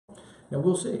Now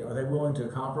we'll see. Are they willing to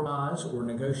compromise or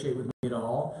negotiate with me at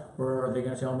all, or are they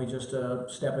going to tell me just to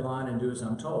step in line and do as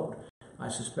I'm told? I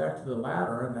suspect the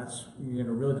latter, and that's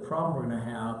really the problem we're going to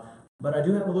have. But I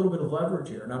do have a little bit of leverage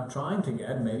here, and I'm trying to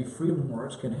get, maybe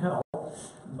FreedomWorks can help,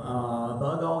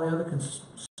 bug all the other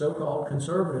so-called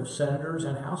conservative senators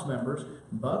and House members,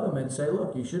 bug them and say,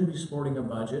 look, you shouldn't be supporting a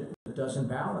budget that doesn't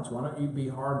balance. Why don't you be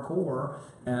hardcore?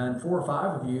 And 4 or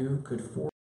 5 of you could force.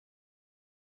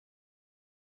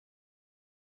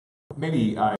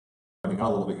 Maybe I got a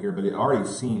little bit here, but it already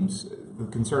seems, the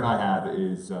concern I have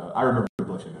is, I remember the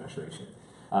Bush administration,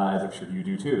 as I'm sure you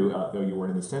do too, though you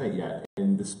weren't in the Senate yet,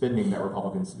 and the spending that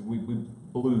Republicans, we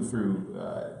blew through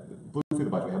the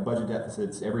budget. We had budget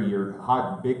deficits every year,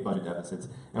 big budget deficits,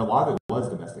 and a lot of it was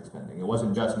domestic spending. It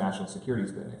wasn't just national security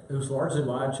spending. It was largely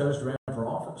why I chose to run for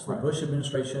office. The Bush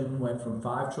administration went from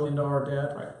 $5 trillion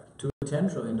debt to a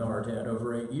 $10 trillion debt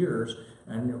over 8 years,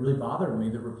 and it really bothered me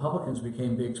that Republicans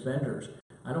became big spenders.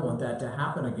 I don't want that to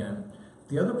happen again.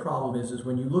 The other problem is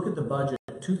when you look at the budget,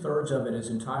 2/3 of it is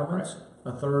entitlements,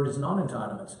 1/3 is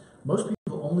non-entitlements. Most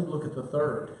people only look at the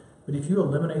third. But if you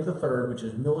eliminate the third, which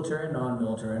is military and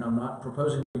non-military, and I'm not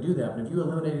proposing we do that, but if you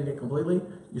eliminated it completely,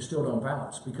 you still don't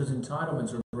balance, because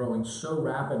entitlements are growing so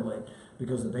rapidly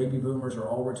because the baby boomers are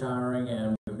all retiring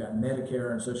and we've got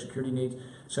Medicare and Social Security needs.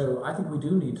 So I think we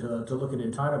do need to look at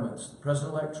entitlements.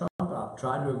 President-elect Trump, I've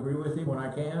tried to agree with him when I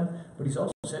can, but he's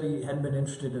also said he hadn't been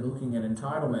interested in looking at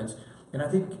entitlements. And I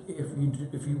think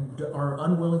if you are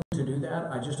unwilling to do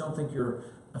that, I just don't think you're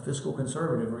a fiscal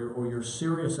conservative, or you're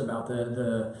serious about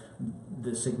the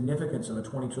significance of a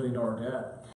 $20 trillion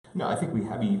debt. No, I think you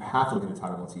have to look at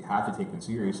entitlements. You have to take them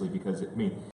seriously, because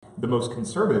the most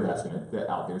conservative estimate that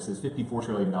out there says $54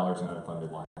 trillion in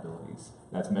unfunded liabilities.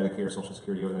 That's Medicare, Social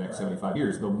Security over the next 75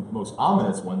 years. The most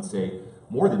ominous ones say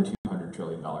more than $200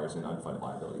 trillion in unfunded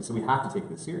liabilities. So we have to take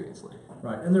this seriously.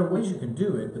 Right, and there are ways you can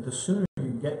do it, but the sooner you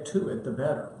get to it, the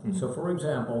better. Mm-hmm. So, for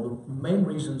example, the main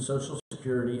reason Social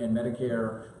Security and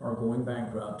Medicare are going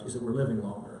bankrupt is that we're living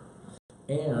longer,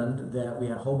 and that we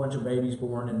had a whole bunch of babies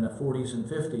born in the 40s and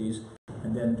 50s,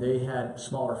 and then they had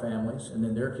smaller families, and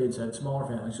then their kids had smaller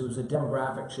families. So it was a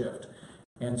demographic shift.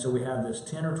 And so we have this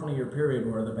 10 or 20 year period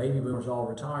where the baby boomers all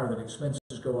retire, that expenses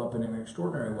go up in an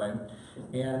extraordinary way.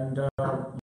 And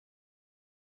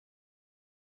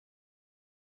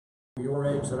your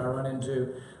age that I run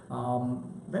into,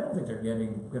 they don't think they're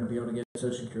going to be able to get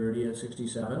Social Security at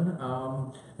 67.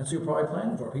 And so you're probably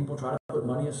planning for it. People try to put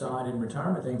money aside in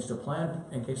retirement things to plan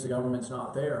in case the government's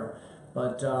not there.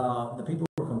 But the people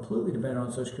who are completely dependent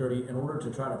on Social Security, in order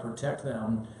to try to protect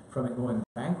them from it going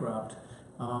bankrupt,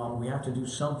 we have to do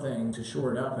something to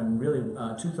shore it up. And really,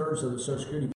 2/3 of the Social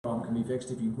Security problem can be fixed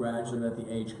if you gradually let the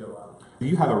age go up.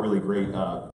 You have a really great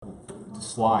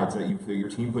slides that your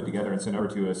team put together and sent over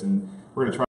to us, and we're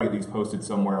going to try to get these posted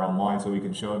somewhere online so we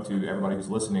can show them to everybody who's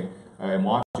listening and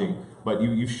watching. But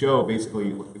you show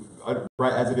basically,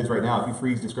 right as it is right now, if you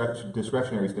freeze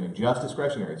discretionary spending, just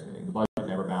discretionary spending, the budget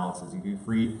never balances. If you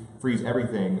freeze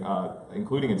everything,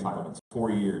 including entitlements, 4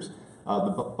 years,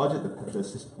 the budget,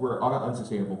 we're on an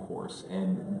unsustainable course.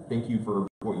 And thank you for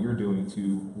what you're doing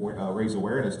to raise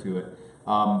awareness to it.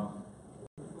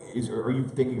 Are you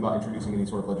thinking about introducing any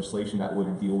sort of legislation that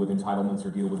would deal with entitlements or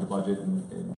deal with the budget?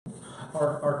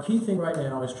 Our key thing right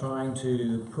now is trying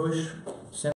to push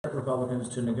Senate Republicans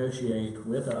to negotiate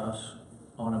with us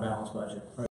on a balanced budget,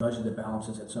 or a budget that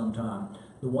balances at some time.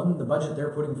 The budget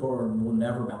they're putting forward will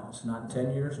never balance, not in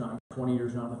 10 years, not in 20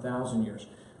 years, not in 1,000 years.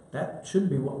 That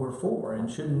shouldn't be what we're for, and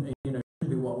shouldn't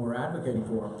be what we're advocating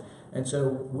for. And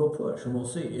so we'll push and we'll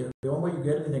see. The only way you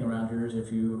get anything around here is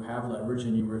if you have leverage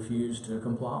and you refuse to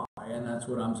comply. And that's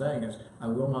what I'm saying is I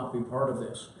will not be part of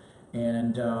this.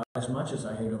 And as much as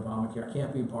I hate Obamacare, I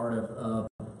can't be part of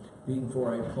being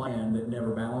for a plan that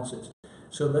never balances.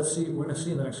 So let's see. We're going to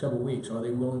see in the next couple of weeks. Are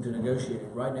they willing to negotiate?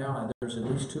 Right now, there's at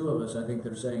least 2 of us, I think,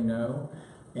 that are saying no.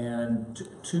 And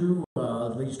 2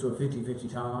 leads to a 50-50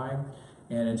 tie.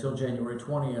 And until January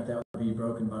 20th, that would be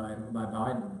broken by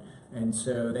Biden. And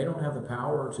so they don't have the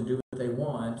power to do what they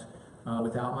want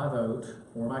without my vote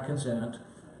or my consent.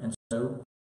 And so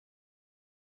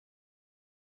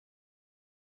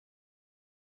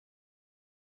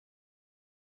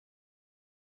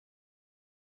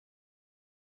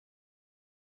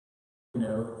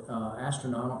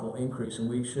astronomical increase, and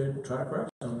we should try to correct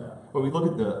some of that. Well, we look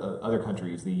at the other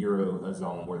countries, the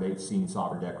Eurozone, where they've seen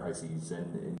sovereign debt crises,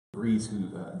 and Greece, who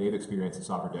they've experienced a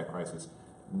sovereign debt crisis.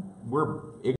 We're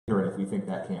ignorant if we think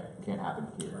that can't happen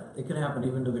here. It can happen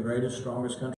even to the greatest,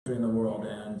 strongest country in the world,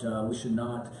 and we should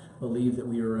not believe that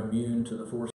we are immune to the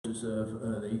forces of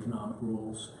the economic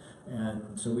rules.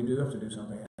 And so we do have to do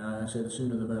something. And I say the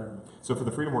sooner the better. So for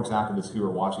the FreedomWorks activists who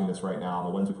are watching this right now, and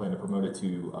the ones who plan to promote it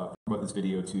to promote this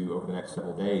video to over the next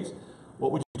several days,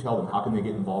 what would you tell them? How can they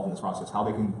get involved in this process? How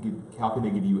can they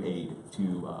give you aid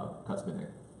to cut spending?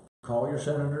 Call your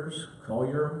senators, call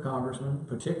your congressmen,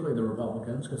 particularly the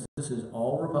Republicans, because this is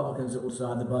all Republicans that will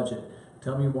decide the budget.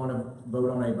 Tell me you want to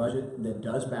vote on a budget that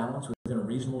does balance within a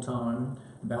reasonable time.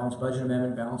 The balanced budget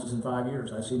amendment balances in 5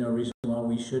 years. I see no reason why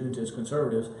we shouldn't, as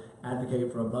conservatives,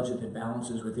 advocate for a budget that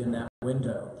balances within that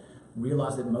window.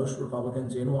 Realize that most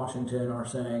Republicans in Washington are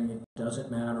saying it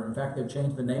doesn't matter. In fact, they've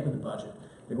changed the name of the budget.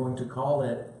 They're going to call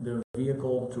it the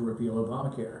vehicle to repeal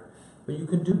Obamacare. But you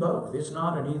can do both. It's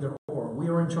not an either or. We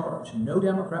are in charge. No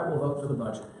Democrat will vote for the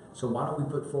budget. So why don't we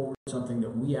put forward something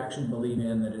that we actually believe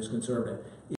in that is conservative?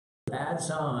 It's a bad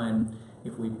sign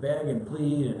if we beg and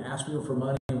plead and ask people for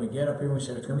money and we get up here and we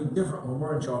say it's going to be different when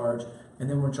we're in charge, and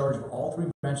then we're in charge of all three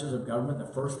branches of government.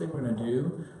 The first thing we're going to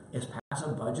do is pass a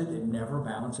budget that never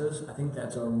balances. I think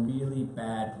that's a really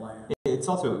bad plan. It's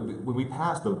also, when we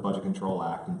passed the Budget Control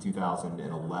Act in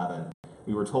 2011,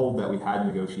 we were told that we had to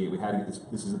negotiate, we had to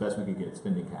get this is the best we could get,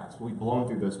 spending caps. Well, we've blown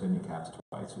through those spending caps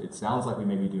twice. It sounds like we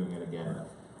may be doing it again.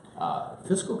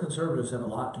 Fiscal conservatives have a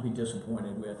lot to be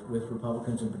disappointed with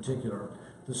Republicans in particular.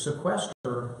 The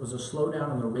sequester was a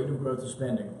slowdown in the rate of growth of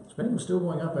spending. Spending was still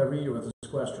going up every year with the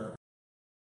sequester.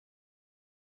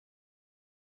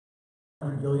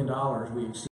 $100 billion we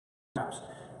exceed caps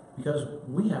because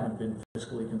we haven't been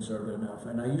fiscally conservative enough.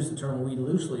 And I use the term we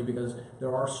loosely because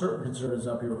there are certain conservatives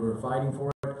up here who are fighting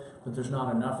for it, but there's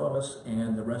not enough of us,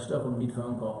 and the rest of them need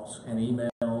phone calls and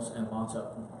emails and lots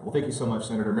of them. Well, thank you so much,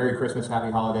 Senator. Merry Christmas,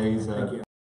 Happy Holidays. Thank you.